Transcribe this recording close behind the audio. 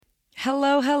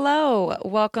Hello, hello.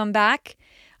 Welcome back.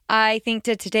 I think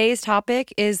that today's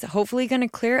topic is hopefully going to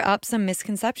clear up some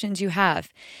misconceptions you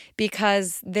have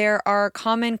because there are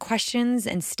common questions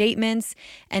and statements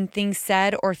and things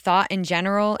said or thought in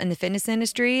general in the fitness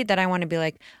industry that I want to be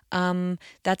like,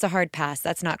 that's a hard pass.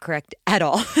 That's not correct at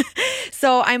all.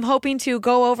 So I'm hoping to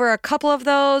go over a couple of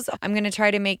those. I'm going to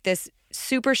try to make this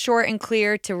super short and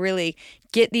clear to really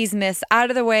get these myths out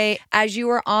of the way as you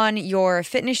are on your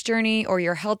fitness journey or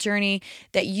your health journey,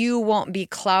 that you won't be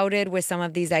clouded with some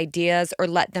of these ideas or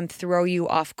let them throw you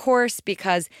off course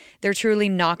because they're truly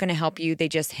not going to help you. They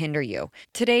just hinder you.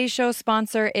 Today's show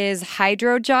sponsor is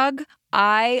HydroJug.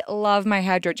 I love my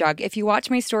HydroJug. If you watch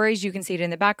my stories, you can see it in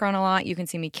the background a lot. You can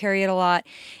see me carry it a lot.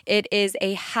 It is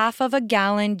a 1/2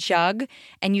 gallon jug,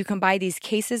 and you can buy these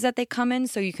cases that they come in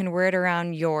so you can wear it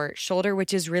around your shoulder,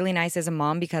 which is really nice as a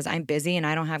mom because I'm busy and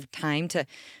I don't have time to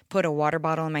put a water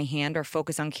bottle in my hand or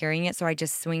focus on carrying it, so I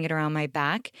just swing it around my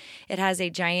back. It has a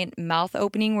giant mouth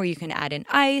opening where you can add in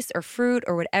ice or fruit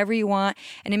or whatever you want,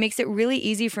 and it makes it really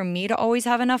easy for me to always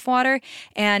have enough water.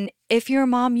 And if you're a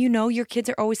mom, you know your kids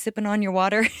are always sipping on your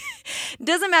water.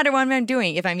 Doesn't matter what I'm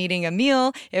doing. If I'm eating a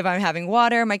meal, if I'm having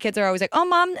water, my kids are always like, oh,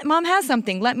 mom has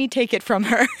something. Let me take it from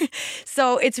her.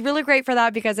 So it's really great for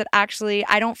that because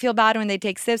I don't feel bad when they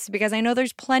take sips because I know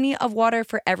there's plenty of water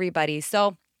for everybody.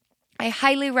 So I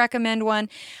highly recommend one.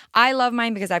 I love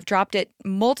mine because I've dropped it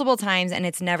multiple times and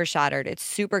it's never shattered. It's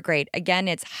super great. Again,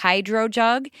 it's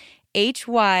HydroJug,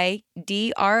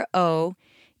 HYDROJUG.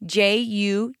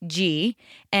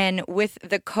 And with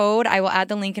the code, I will add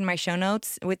the link in my show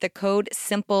notes. With the code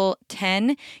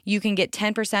SIMPLE10, you can get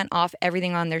 10% off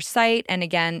everything on their site. And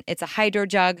again, it's a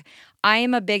HydroJug. I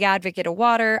am a big advocate of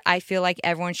water. I feel like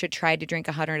everyone should try to drink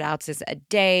 100 ounces a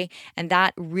day. And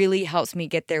that really helps me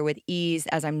get there with ease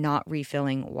as I'm not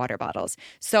refilling water bottles.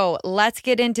 So let's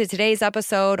get into today's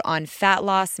episode on fat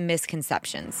loss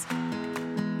misconceptions.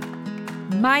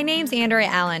 My name's Andrea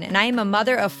Allen, and I am a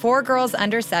mother of 4 girls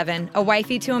under 7, a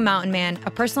wifey to a mountain man, a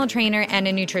personal trainer, and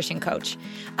a nutrition coach.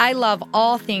 I love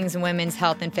all things women's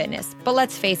health and fitness, but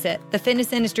let's face it, the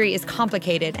fitness industry is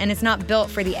complicated and it's not built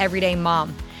for the everyday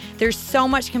mom. There's so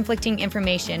much conflicting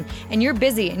information, and you're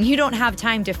busy and you don't have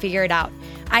time to figure it out.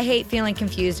 I hate feeling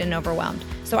confused and overwhelmed,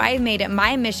 so I have made it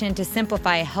my mission to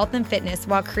simplify health and fitness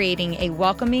while creating a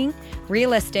welcoming,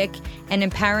 realistic, and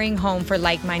empowering home for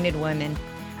like-minded women.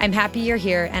 I'm happy you're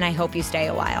here, and I hope you stay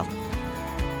a while.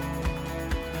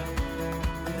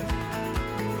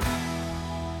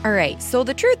 All right, so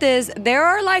the truth is there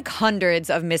are like hundreds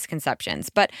of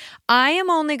misconceptions, but I am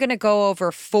only going to go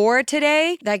over 4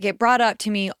 today that get brought up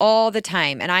to me all the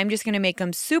time, and I'm just going to make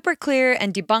them super clear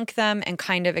and debunk them and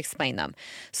kind of explain them.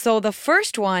 So the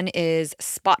first one is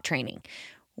spot training.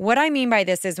 What I mean by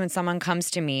this is when someone comes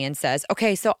to me and says,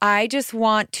 okay, so I just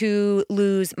want to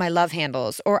lose my love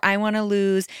handles, or I want to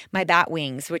lose my bat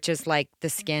wings, which is like the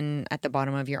skin at the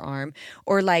bottom of your arm,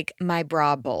 or like my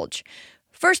bra bulge.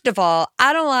 First of all,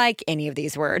 I don't like any of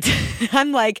these words.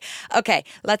 I'm like, okay,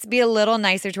 let's be a little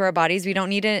nicer to our bodies. We don't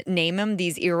need to name them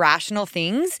these irrational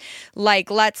things. Like,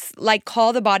 let's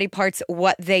call the body parts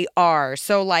what they are.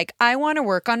 So like, I want to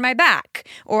work on my back,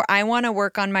 or I want to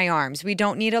work on my arms. We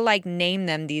don't need to like name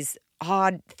them these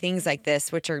odd things like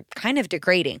this, which are kind of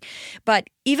degrading. But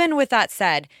even with that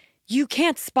said, you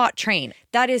can't spot train.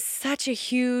 That is such a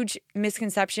huge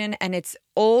misconception, and it's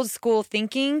old school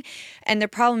thinking. And the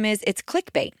problem is it's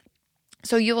clickbait.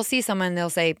 So you will see someone, they'll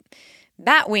say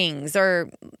bat wings or,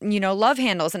 love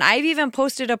handles. And I've even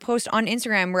posted a post on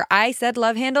Instagram where I said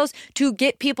love handles to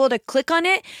get people to click on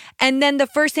it. And then the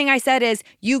first thing I said is,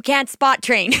 you can't spot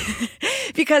train.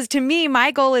 Because to me,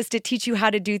 my goal is to teach you how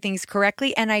to do things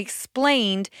correctly. And I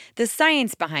explained the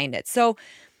science behind it. So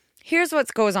here's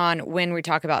what goes on when we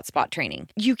talk about spot training.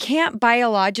 You can't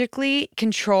biologically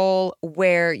control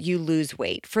where you lose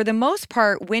weight. For the most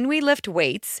part, when we lift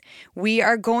weights, we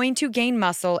are going to gain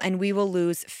muscle and we will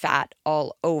lose fat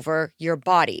all over your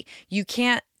body. You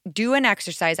can't do an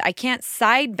exercise. I can't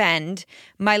side bend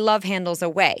my love handles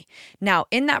away. Now,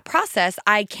 in that process,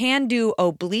 I can do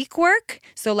oblique work.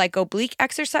 So like oblique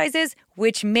exercises,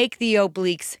 which make the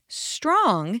obliques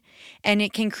strong, and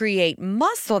it can create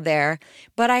muscle there,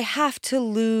 but I have to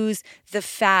lose the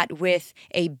fat with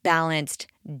a balanced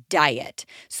diet.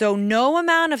 So no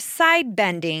amount of side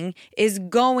bending is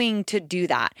going to do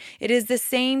that. It is the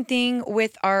same thing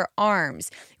with our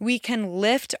arms. We can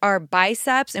lift our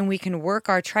biceps and we can work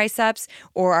our triceps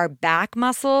or our back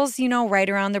muscles, right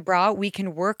around the bra. We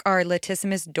can work our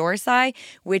latissimus dorsi,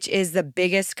 which is the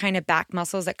biggest kind of back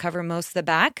muscles that cover most of the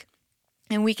back.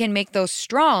 And we can make those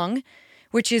strong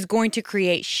which is going to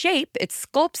create shape. It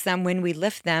sculpts them when we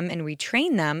lift them and we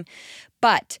train them.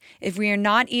 But if we are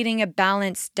not eating a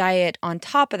balanced diet on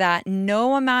top of that,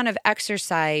 no amount of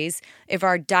exercise, if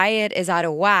our diet is out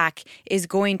of whack, is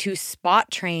going to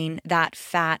spot train that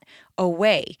fat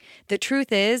away. The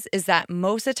truth is that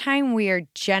most of the time we are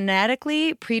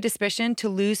genetically predisposed to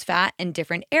lose fat in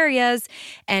different areas,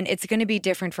 and it's going to be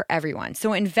different for everyone.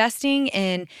 So investing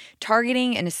in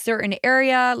targeting in a certain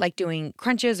area, like doing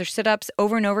crunches or sit-ups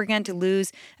over and over again to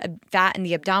lose fat in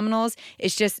the abdominals,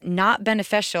 is just not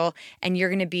beneficial, and you're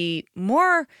going to be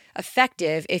more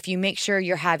effective if you make sure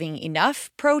you're having enough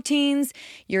proteins,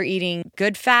 you're eating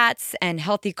good fats and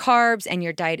healthy carbs, and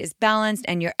your diet is balanced,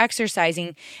 and you're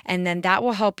exercising, and then that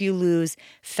will help you lose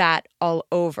fat all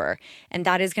over. And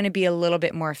that is going to be a little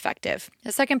bit more effective.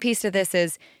 The second piece to this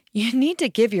is you need to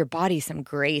give your body some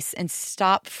grace and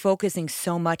stop focusing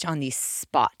so much on these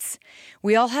spots.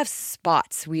 We all have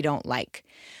spots we don't like.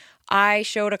 I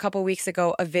showed a couple weeks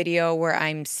ago a video where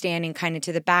I'm standing kind of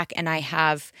to the back and I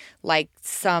have like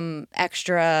some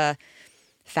extra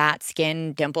fat,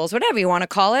 skin, dimples, whatever you want to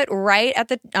call it, right at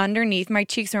the underneath my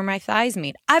cheeks where my thighs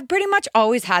meet. I've pretty much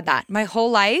always had that my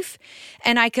whole life,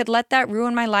 and I could let that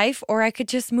ruin my life or I could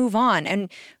just move on.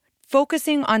 And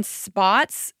focusing on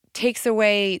spots takes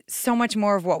away so much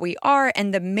more of what we are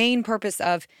and the main purpose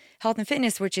of health and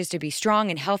fitness, which is to be strong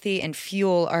and healthy and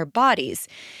fuel our bodies.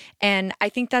 And I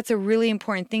think that's a really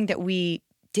important thing that we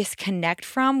disconnect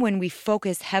from when we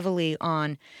focus heavily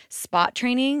on spot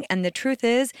training. And the truth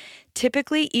is,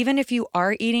 typically, even if you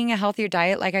are eating a healthier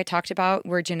diet, like I talked about,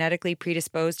 we're genetically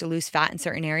predisposed to lose fat in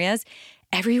certain areas.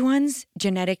 Everyone's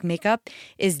genetic makeup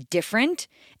is different.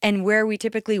 And where we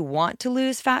typically want to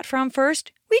lose fat from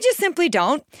first, we just simply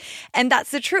don't. And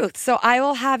that's the truth. So I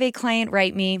will have a client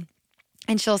write me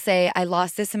and she'll say, I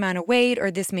lost this amount of weight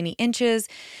or this many inches,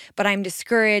 but I'm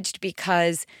discouraged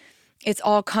because it's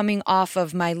all coming off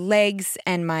of my legs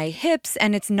and my hips,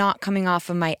 and it's not coming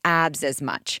off of my abs as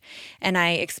much. And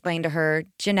I explained to her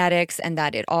genetics and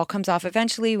that it all comes off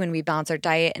eventually when we balance our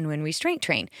diet and when we strength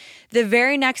train. The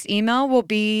very next email will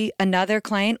be another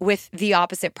client with the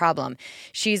opposite problem.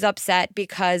 She's upset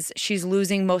because she's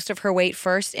losing most of her weight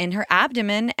first in her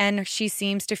abdomen, and she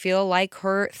seems to feel like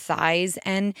her thighs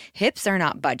and hips are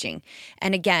not budging.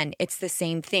 And again, it's the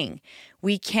same thing.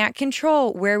 We can't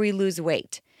control where we lose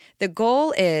weight. The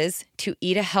goal is to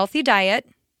eat a healthy diet,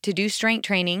 to do strength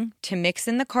training, to mix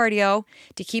in the cardio,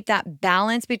 to keep that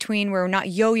balance between where we're not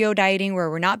yo-yo dieting, where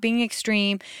we're not being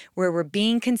extreme, where we're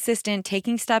being consistent,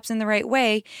 taking steps in the right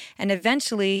way. And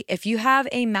eventually, if you have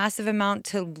a massive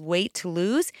amount of weight to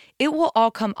lose, it will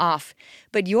all come off.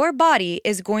 But your body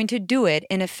is going to do it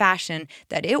in a fashion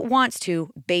that it wants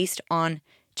to based on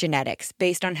genetics,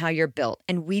 based on how you're built.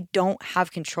 And we don't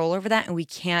have control over that, and we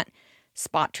can't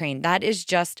spot train. That is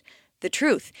just the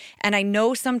truth. And I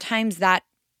know sometimes that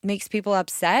makes people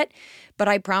upset, but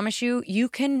I promise you, you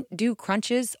can do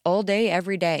crunches all day,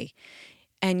 every day.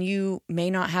 And you may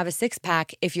not have a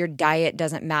six-pack if your diet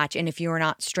doesn't match and if you are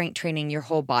not strength training your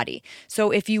whole body. So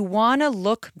if you want to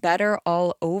look better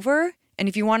all over, and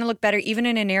if you want to look better even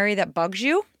in an area that bugs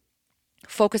you,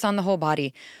 focus on the whole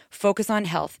body, focus on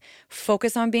health,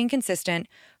 focus on being consistent,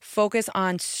 focus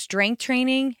on strength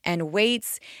training and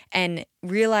weights, and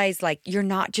realize like you're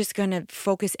not just going to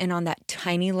focus in on that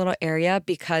tiny little area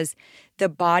because the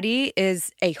body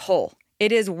is a whole.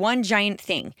 It is one giant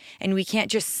thing, and we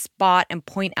can't just spot and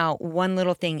point out one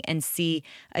little thing and see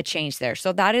a change there.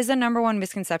 So that is the number one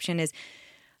misconception is,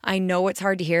 I know it's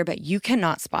hard to hear, but you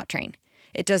cannot spot train.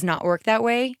 It does not work that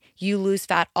way. You lose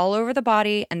fat all over the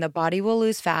body, and the body will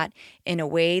lose fat in a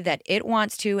way that it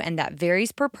wants to, and that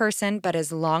varies per person. But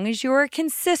as long as you're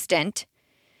consistent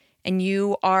and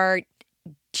you are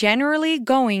generally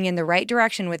going in the right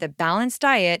direction with a balanced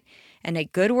diet and a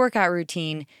good workout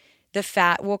routine, the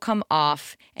fat will come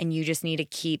off, and you just need to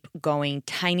keep going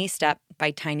tiny step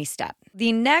by tiny step.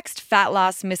 The next fat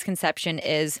loss misconception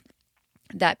is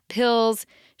that pills,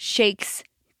 shakes,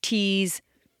 teas,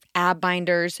 ab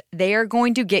binders, they are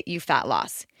going to get you fat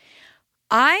loss.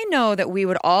 I know that we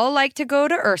would all like to go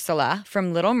to Ursula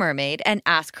from Little Mermaid and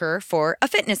ask her for a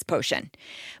fitness potion.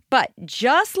 But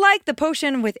just like the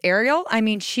potion with Ariel, I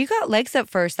mean, she got legs at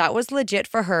first. That was legit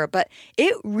for her, but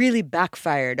it really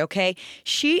backfired, okay?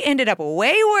 She ended up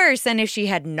way worse than if she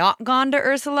had not gone to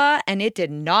Ursula, and it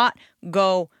did not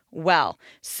go well.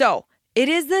 So it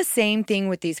is the same thing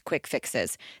with these quick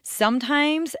fixes.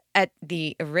 Sometimes at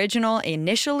the original,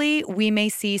 initially, we may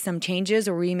see some changes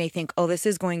or we may think, oh, this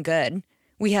is going good.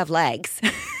 We have legs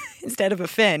instead of a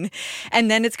fin. And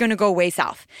then it's going to go way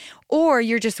south. Or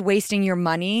you're just wasting your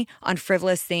money on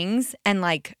frivolous things and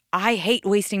like I hate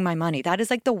wasting my money. That is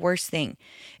like the worst thing.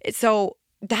 So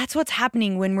that's what's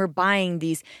happening when we're buying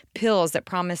these pills that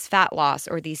promise fat loss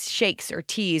or these shakes or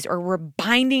teas, or we're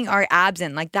binding our abs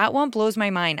in. Like that one blows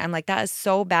my mind. I'm like, that is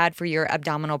so bad for your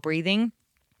abdominal breathing.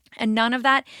 And none of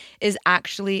that is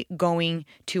actually going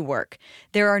to work.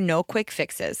 There are no quick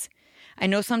fixes. I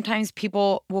know sometimes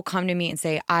people will come to me and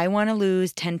say, I want to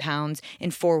lose 10 pounds in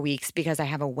 4 weeks because I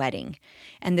have a wedding.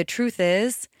 And the truth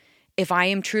is, if I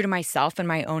am true to myself and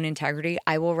my own integrity,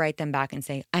 I will write them back and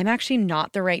say, I'm actually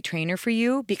not the right trainer for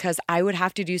you because I would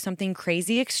have to do something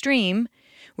crazy extreme,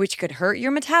 which could hurt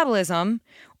your metabolism,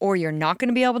 or you're not going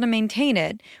to be able to maintain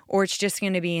it, or it's just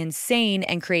going to be insane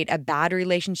and create a bad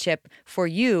relationship for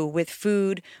you with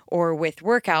food or with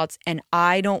workouts. And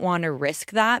I don't want to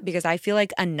risk that because I feel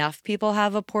like enough people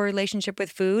have a poor relationship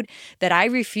with food that I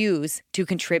refuse to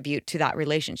contribute to that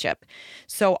relationship.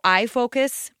 So I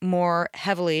focus more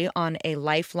heavily on a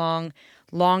lifelong,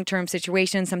 long-term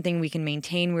situation, something we can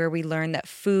maintain where we learn that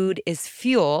food is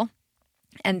fuel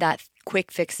and that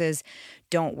quick fixes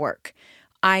don't work.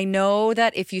 I know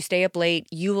that if you stay up late,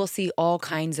 you will see all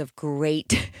kinds of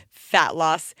great fat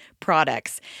loss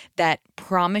products that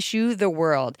promise you the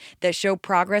world, that show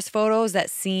progress photos that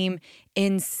seem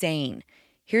insane.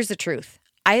 Here's the truth.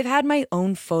 I have had my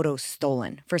own photos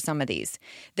stolen for some of these.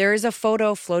 There is a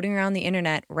photo floating around the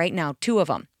internet right now, 2 of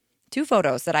them. 2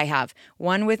 photos that I have.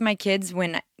 One with my kids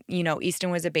when, Easton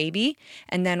was a baby,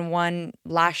 and then one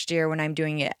last year when I'm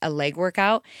doing a leg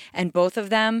workout. And both of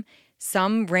them,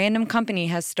 some random company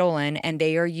has stolen and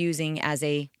they are using as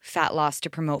a fat loss to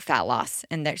promote fat loss.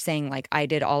 And they're saying like, I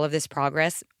did all of this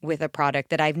progress with a product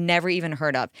that I've never even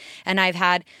heard of. And I've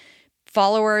had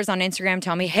followers on Instagram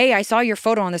tell me, hey, I saw your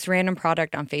photo on this random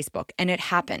product on Facebook. And it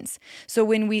happens. So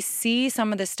when we see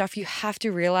some of this stuff, you have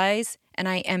to realize, and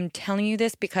I am telling you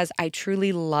this because I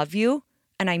truly love you,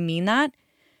 and I mean that,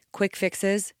 quick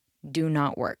fixes do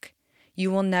not work.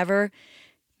 You will never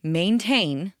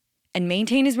maintain, and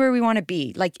maintain is where we want to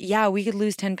be. Like, yeah, we could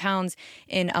lose 10 pounds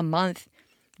in a month,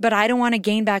 but I don't want to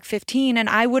gain back 15, and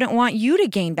I wouldn't want you to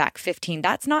gain back 15.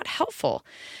 That's not helpful.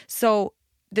 So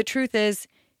the truth is,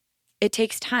 it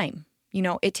takes time.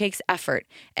 It takes effort.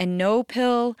 And no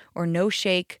pill or no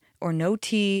shake or no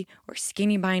tea or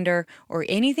skinny binder or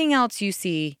anything else you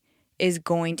see is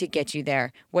going to get you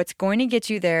there. What's going to get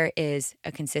you there is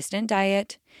a consistent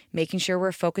diet, making sure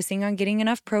we're focusing on getting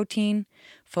enough protein,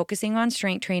 focusing on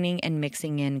strength training, and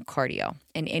mixing in cardio.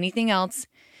 And anything else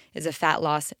is a fat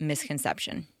loss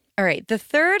misconception. All right, the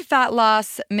third fat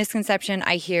loss misconception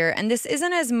I hear, and this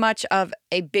isn't as much of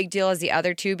a big deal as the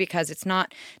other 2 because it's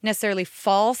not necessarily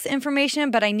false information,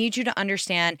 but I need you to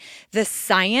understand the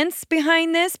science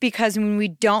behind this, because when we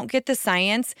don't get the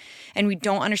science and we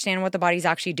don't understand what the body's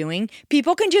actually doing,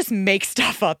 people can just make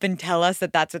stuff up and tell us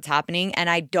that that's what's happening, and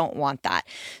I don't want that.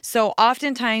 So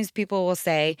oftentimes people will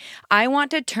say, I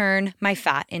want to turn my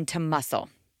fat into muscle.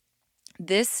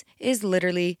 This is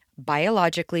literally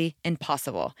biologically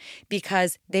impossible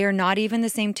because they are not even the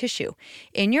same tissue.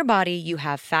 In your body, you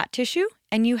have fat tissue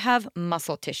and you have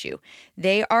muscle tissue.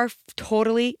 They are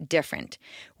totally different.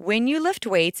 When you lift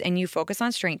weights and you focus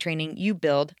on strength training, you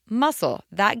build muscle.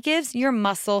 That gives your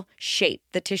muscle shape.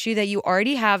 The tissue that you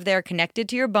already have there connected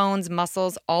to your bones,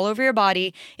 muscles all over your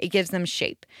body, it gives them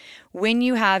shape. When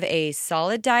you have a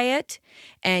solid diet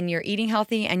and you're eating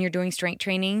healthy and you're doing strength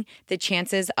training, the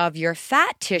chances of your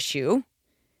fat tissue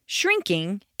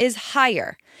shrinking is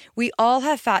higher. We all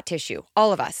have fat tissue,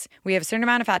 all of us. We have a certain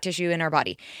amount of fat tissue in our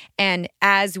body. And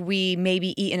as we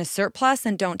maybe eat in a surplus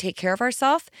and don't take care of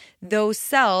ourselves, those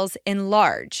cells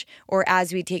enlarge. Or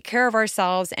as we take care of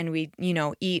ourselves and we,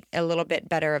 eat a little bit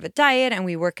better of a diet and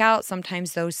we work out,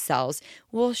 sometimes those cells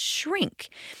will shrink.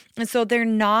 And so they're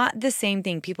not the same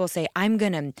thing. People say, I'm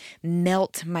going to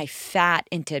melt my fat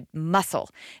into muscle.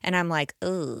 And I'm like,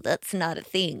 oh, that's not a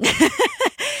thing.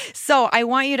 So I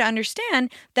want you to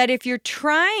understand that if you're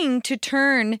trying to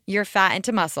turn your fat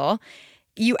into muscle,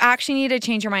 you actually need to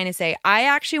change your mind and say, I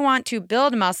actually want to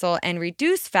build muscle and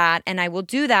reduce fat, and I will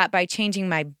do that by changing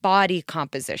my body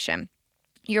composition.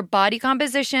 Your body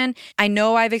composition, I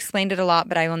know I've explained it a lot,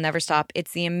 but I will never stop.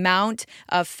 It's the amount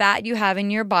of fat you have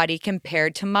in your body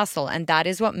compared to muscle, and that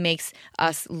is what makes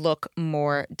us look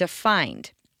more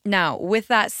defined. Now, with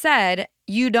that said,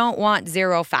 you don't want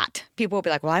zero fat. People will be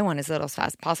like, well, I want as little fat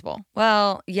as possible.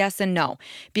 Well, yes and no,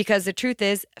 because the truth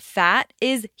is fat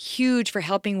is huge for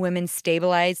helping women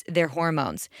stabilize their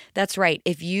hormones. That's right.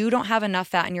 If you don't have enough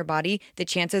fat in your body, the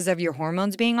chances of your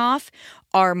hormones being off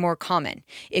are more common.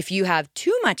 If you have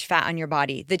too much fat on your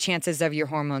body, the chances of your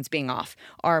hormones being off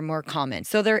are more common.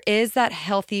 So there is that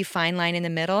healthy fine line in the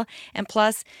middle. And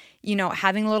plus,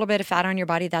 having a little bit of fat on your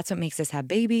body, that's what makes us have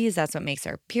babies. That's what makes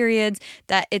our periods,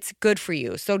 that it's good for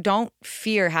you. So don't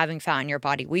fear having fat on your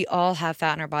body. We all have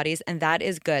fat in our bodies, and that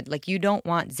is good. Like, you don't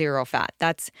want zero fat.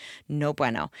 That's no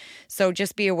bueno. So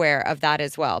just be aware of that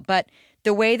as well. But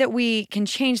the way that we can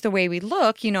change the way we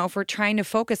look, if we're trying to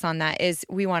focus on that, is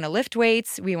we want to lift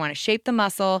weights, we want to shape the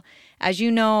muscle. As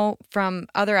you know from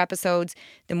other episodes,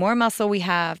 the more muscle we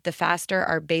have, the faster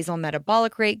our basal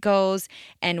metabolic rate goes.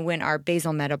 And when our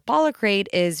basal metabolic rate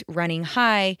is running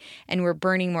high and we're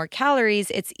burning more calories,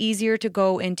 it's easier to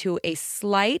go into a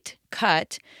slight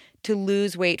cut to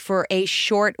lose weight for a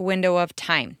short window of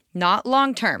time, not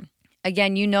long term.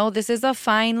 Again, this is a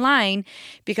fine line,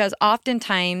 because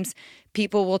oftentimes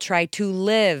people will try to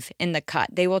live in the cut.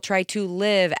 They will try to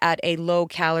live at a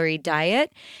low-calorie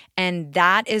diet, and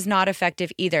that is not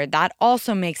effective either. That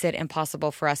also makes it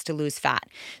impossible for us to lose fat.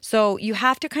 So you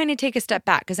have to kind of take a step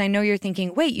back, because I know you're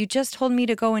thinking, wait, you just told me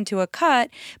to go into a cut,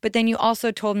 but then you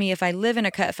also told me if I live in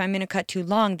a cut, if I'm in a cut too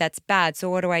long, that's bad. So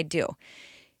what do I do?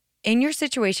 In your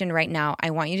situation right now,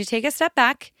 I want you to take a step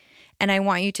back, and I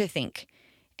want you to think,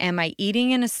 am I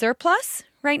eating in a surplus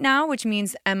right now, which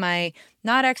means am I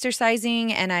not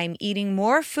exercising and I'm eating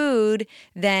more food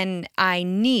than I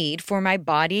need for my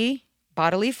bodily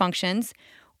functions,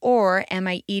 or am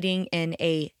I eating in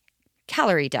a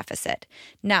calorie deficit?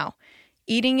 Now,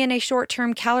 eating in a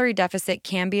short-term calorie deficit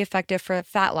can be effective for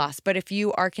fat loss, but if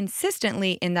you are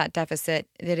consistently in that deficit,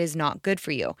 that is not good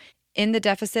for you. In the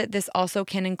deficit, this also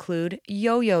can include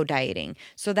yo-yo dieting.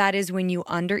 So that is when you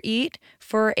undereat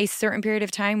for a certain period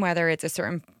of time, whether it's a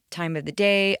certain time of the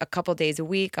day, a couple days a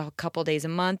week, a couple days a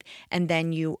month, and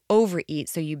then you overeat,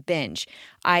 so you binge.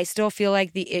 I still feel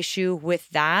like the issue with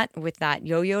that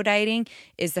yo-yo dieting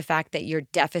is the fact that your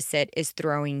deficit is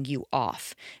throwing you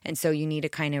off. And so you need to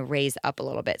kind of raise up a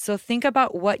little bit. So think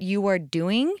about what you are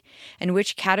doing and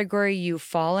which category you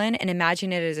fall in, and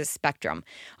imagine it as a spectrum.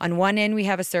 On one end, we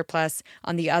have a surplus.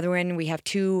 On the other end, we have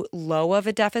too low of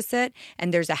a deficit,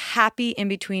 and there's a happy in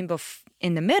between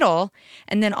in the middle.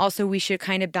 And then also we should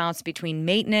kind of balance between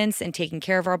maintenance and taking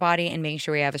care of our body and making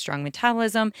sure we have a strong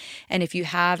metabolism. And if you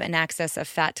have an excess of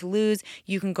fat to lose,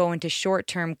 you can go into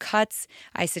short-term cuts.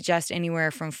 I suggest anywhere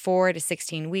from 4 to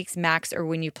 16 weeks max, or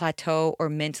when you plateau or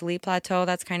mentally plateau.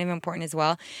 That's kind of important as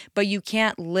well. But you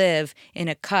can't live in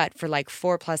a cut for like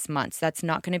 4+ months. That's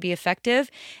not going to be effective.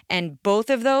 And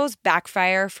both of those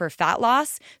backfire for fat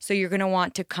loss. So you're going to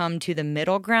want to come to the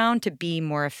middle ground to be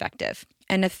more effective.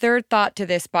 And a third thought to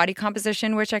this body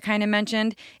composition, which I kind of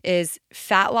mentioned, is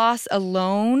fat loss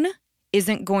alone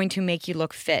isn't going to make you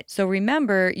look fit. So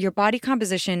remember, your body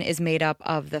composition is made up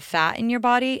of the fat in your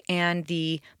body and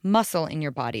the muscle in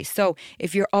your body. So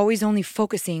if you're always only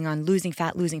focusing on losing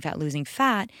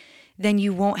fat, then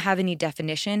you won't have any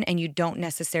definition and you don't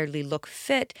necessarily look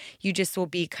fit. You just will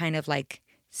be kind of like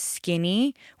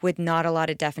skinny with not a lot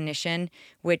of definition,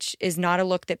 which is not a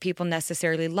look that people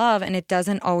necessarily love, and it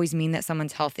doesn't always mean that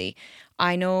someone's healthy.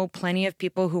 I know plenty of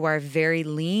people who are very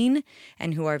lean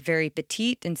and who are very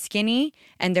petite and skinny,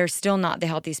 and they're still not the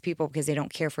healthiest people because they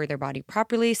don't care for their body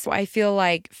properly. So I feel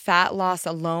like fat loss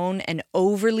alone and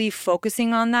overly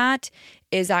focusing on that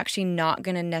is actually not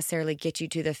going to necessarily get you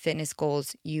to the fitness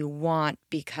goals you want,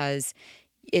 because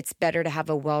it's better to have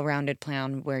a well-rounded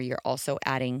plan where you're also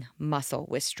adding muscle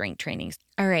with strength training.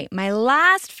 All right, my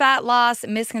last fat loss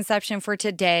misconception for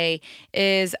today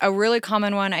is a really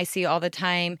common one I see all the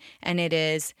time, and it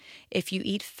is, if you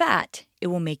eat fat, it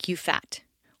will make you fat.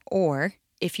 Or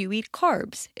if you eat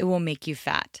carbs, it will make you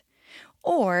fat.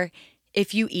 Or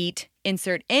if you eat,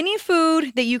 insert any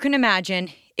food that you can imagine,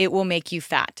 it will make you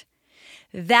fat.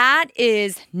 That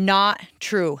is not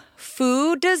true.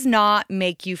 Food does not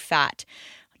make you fat.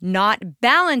 Not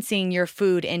balancing your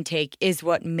food intake is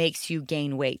what makes you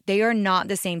gain weight. They are not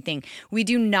the same thing. We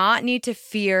do not need to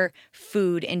fear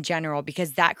food in general,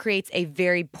 because that creates a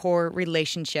very poor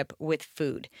relationship with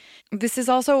food. This is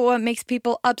also what makes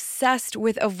people obsessed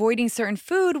with avoiding certain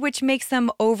food, which makes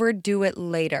them overdo it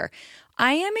later.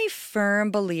 I am a firm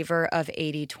believer of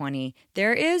 80-20.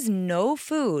 There is no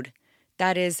food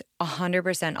that is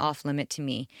 100% off limit to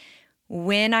me.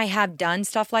 When I have done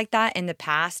stuff like that in the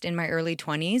past, in my early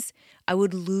 20s, I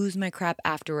would lose my crap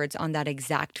afterwards on that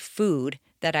exact food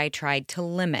that I tried to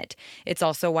limit. It's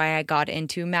also why I got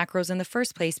into macros in the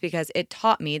first place, because it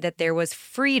taught me that there was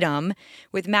freedom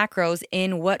with macros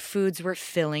in what foods were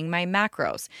filling my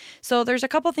macros. So there's a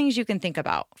couple things you can think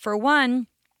about. For one,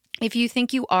 If you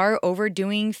think you are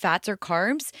overdoing fats or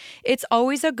carbs, it's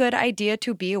always a good idea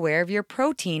to be aware of your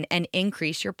protein and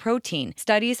increase your protein.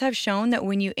 Studies have shown that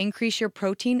when you increase your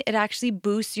protein, it actually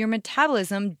boosts your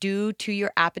metabolism due to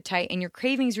your appetite and your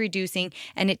cravings reducing,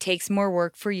 and it takes more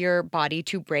work for your body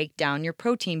to break down your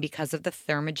protein because of the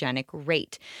thermogenic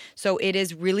rate. So it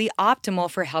is really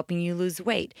optimal for helping you lose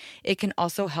weight. It can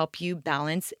also help you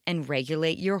balance and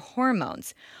regulate your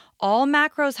hormones. All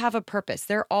macros have a purpose.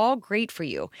 They're all great for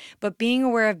you, but being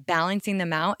aware of balancing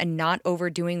them out and not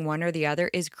overdoing one or the other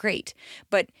is great.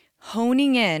 But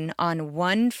honing in on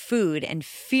one food and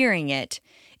fearing it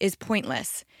is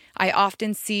pointless. I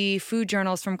often see food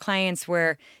journals from clients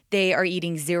where they are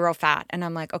eating zero fat, and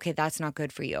I'm like, okay, that's not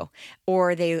good for you.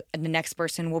 Or the next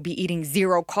person will be eating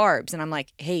zero carbs, and I'm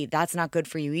like, hey, that's not good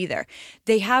for you either.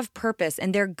 They have purpose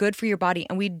and they're good for your body,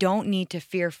 and we don't need to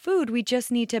fear food. We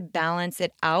just need to balance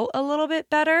it out a little bit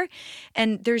better.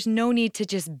 And there's no need to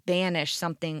just banish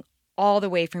something all the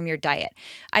way from your diet.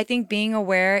 I think being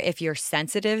aware if you're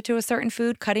sensitive to a certain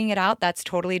food, cutting it out, that's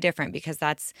totally different because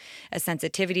that's a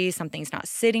sensitivity, something's not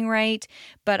sitting right.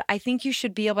 But I think you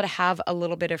should be able to have a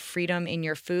little bit of freedom in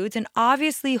your foods. And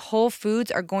obviously whole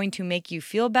foods are going to make you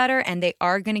feel better and they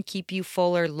are going to keep you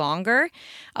fuller longer.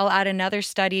 I'll add another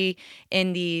study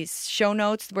in the show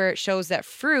notes where it shows that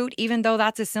fruit, even though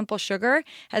that's a simple sugar,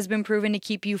 has been proven to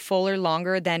keep you fuller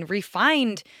longer than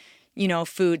refined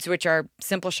foods, which are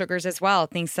simple sugars as well,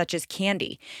 things such as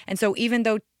candy. And so even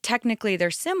though technically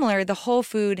they're similar, the whole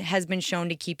food has been shown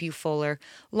to keep you fuller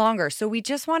longer. So we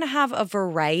just want to have a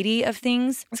variety of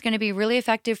things. It's going to be really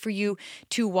effective for you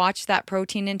to watch that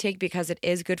protein intake because it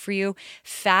is good for you.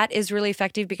 Fat is really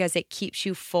effective because it keeps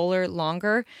you fuller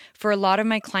longer. For a lot of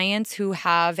my clients who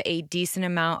have a decent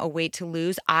amount of weight to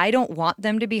lose, I don't want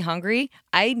them to be hungry.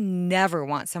 I never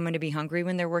want someone to be hungry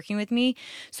when they're working with me.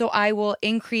 So I will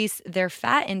increase their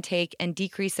fat intake and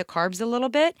decrease the carbs a little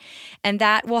bit. And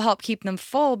that will help keep them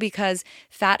full because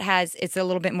fat it's a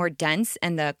little bit more dense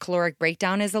and the caloric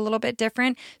breakdown is a little bit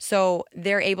different. So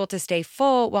they're able to stay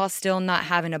full while still not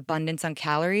having abundance on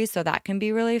calories. So that can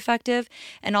be really effective.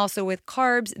 And also with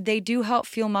carbs, they do help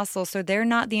fuel muscle. So they're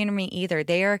not the enemy either.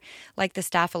 They are like the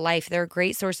staff of life. They're a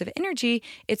great source of energy.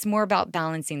 It's more about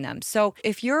balancing them. So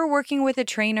if you're working with a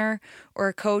trainer or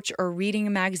a coach or reading a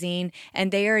magazine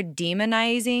and they are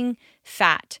demonizing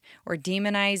fat or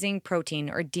demonizing protein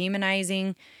or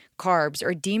demonizing carbs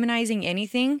or demonizing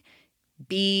anything,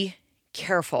 be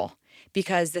careful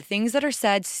because the things that are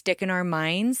said stick in our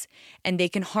minds and they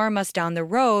can harm us down the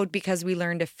road because we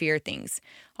learn to fear things.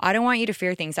 I don't want you to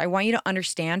fear things. I want you to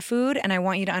understand food and I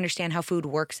want you to understand how food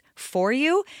works for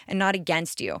you and not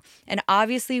against you. And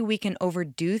obviously we can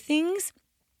overdo things,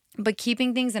 but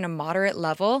keeping things in a moderate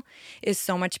level is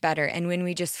so much better. And when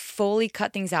we just fully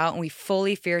cut things out and we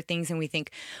fully fear things and we think,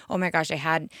 oh my gosh, I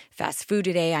had fast food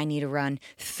today, I need to run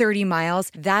 30 miles,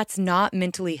 that's not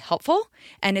mentally helpful.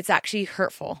 And it's actually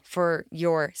hurtful for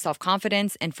your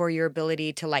self-confidence and for your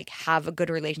ability to have a good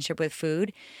relationship with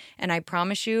food. And I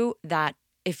promise you that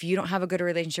if you don't have a good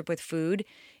relationship with food,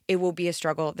 it will be a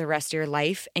struggle the rest of your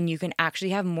life. And you can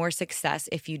actually have more success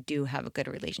if you do have a good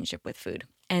relationship with food.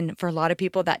 And for a lot of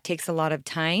people, that takes a lot of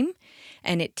time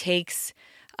and it takes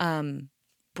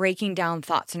breaking down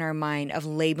thoughts in our mind of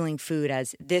labeling food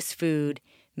as this food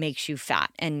makes you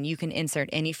fat. And you can insert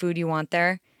any food you want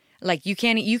there. Like you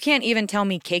can't even tell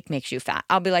me cake makes you fat.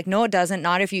 I'll be like, no, it doesn't.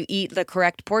 Not if you eat the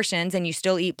correct portions and you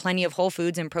still eat plenty of whole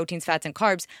foods and proteins, fats, and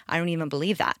carbs. I don't even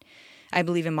believe that. I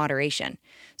believe in moderation.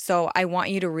 So I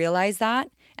want you to realize that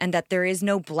and that there is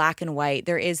no black and white.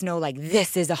 There is no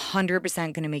this is 100%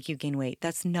 going to make you gain weight.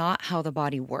 That's not how the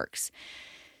body works.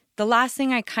 The last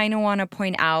thing I kind of want to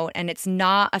point out, and it's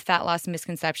not a fat loss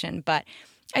misconception, but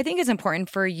I think it's important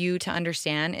for you to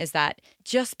understand is that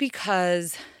just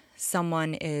because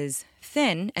someone is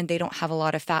thin and they don't have a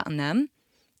lot of fat on them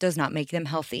does not make them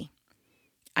healthy.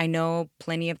 I know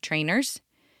plenty of trainers,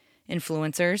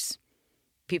 influencers,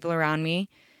 people around me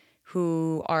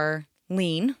who are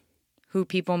lean, who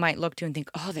people might look to and think,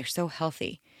 oh, they're so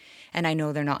healthy. And I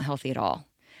know they're not healthy at all.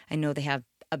 I know they have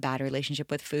a bad relationship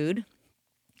with food.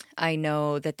 I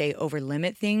know that they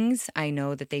overlimit things. I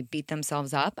know that they beat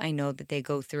themselves up. I know that they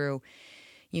go through,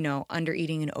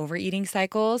 under-eating and overeating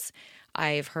cycles.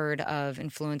 I've heard of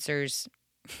influencers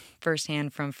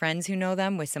firsthand from friends who know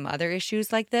them with some other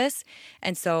issues like this.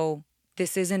 And so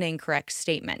this is an incorrect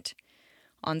statement.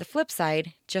 On the flip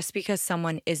side, just because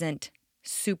someone isn't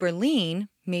super lean,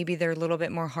 maybe they're a little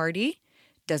bit more hardy,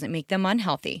 doesn't make them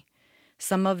unhealthy.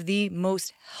 Some of the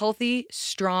most healthy,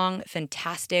 strong,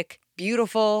 fantastic,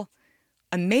 beautiful,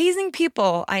 amazing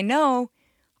people I know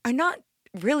are not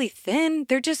really thin.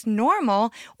 They're just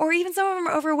normal, or even some of them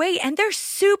are overweight, and they're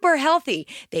super healthy.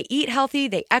 They eat healthy,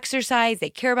 they exercise, they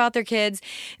care about their kids,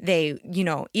 they,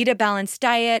 eat a balanced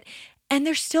diet, and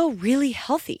they're still really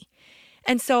healthy.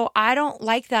 And so I don't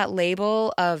like that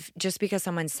label of just because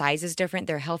someone's size is different,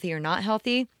 they're healthy or not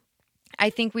healthy. I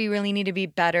think we really need to be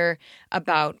better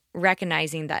about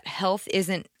recognizing that health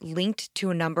isn't linked to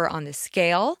a number on the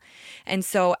scale. And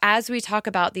so as we talk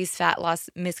about these fat loss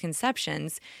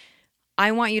misconceptions,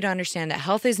 I want you to understand that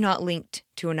health is not linked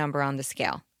to a number on the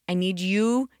scale. I need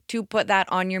you to put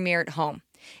that on your mirror at home.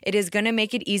 It is going to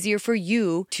make it easier for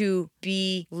you to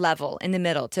be level in the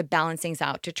middle, to balance things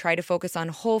out, to try to focus on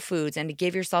whole foods and to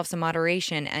give yourself some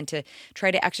moderation and to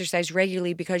try to exercise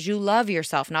regularly because you love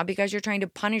yourself, not because you're trying to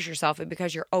punish yourself, but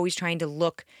because you're always trying to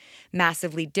look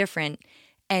massively different.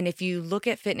 And if you look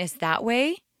at fitness that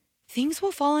way, things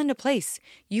will fall into place.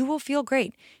 You will feel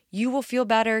great. You will feel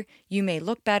better. You may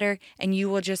look better, and you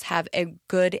will just have a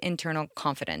good internal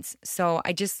confidence. So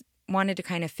I just wanted to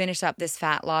kind of finish up this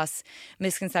fat loss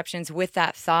misconceptions with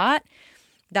that thought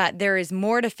that there is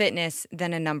more to fitness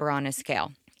than a number on a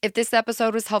scale. If this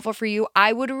episode was helpful for you,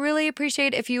 I would really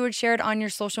appreciate if you would share it on your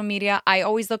social media. I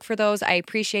always look for those. I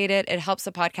appreciate it. It helps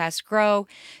the podcast grow.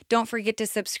 Don't forget to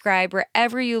subscribe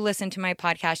wherever you listen to my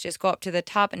podcast. Just go up to the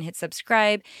top and hit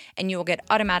subscribe, and you will get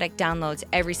automatic downloads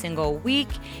every single week.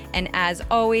 And as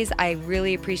always, I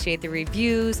really appreciate the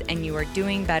reviews, and you are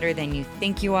doing better than you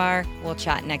think you are. We'll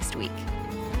chat next week.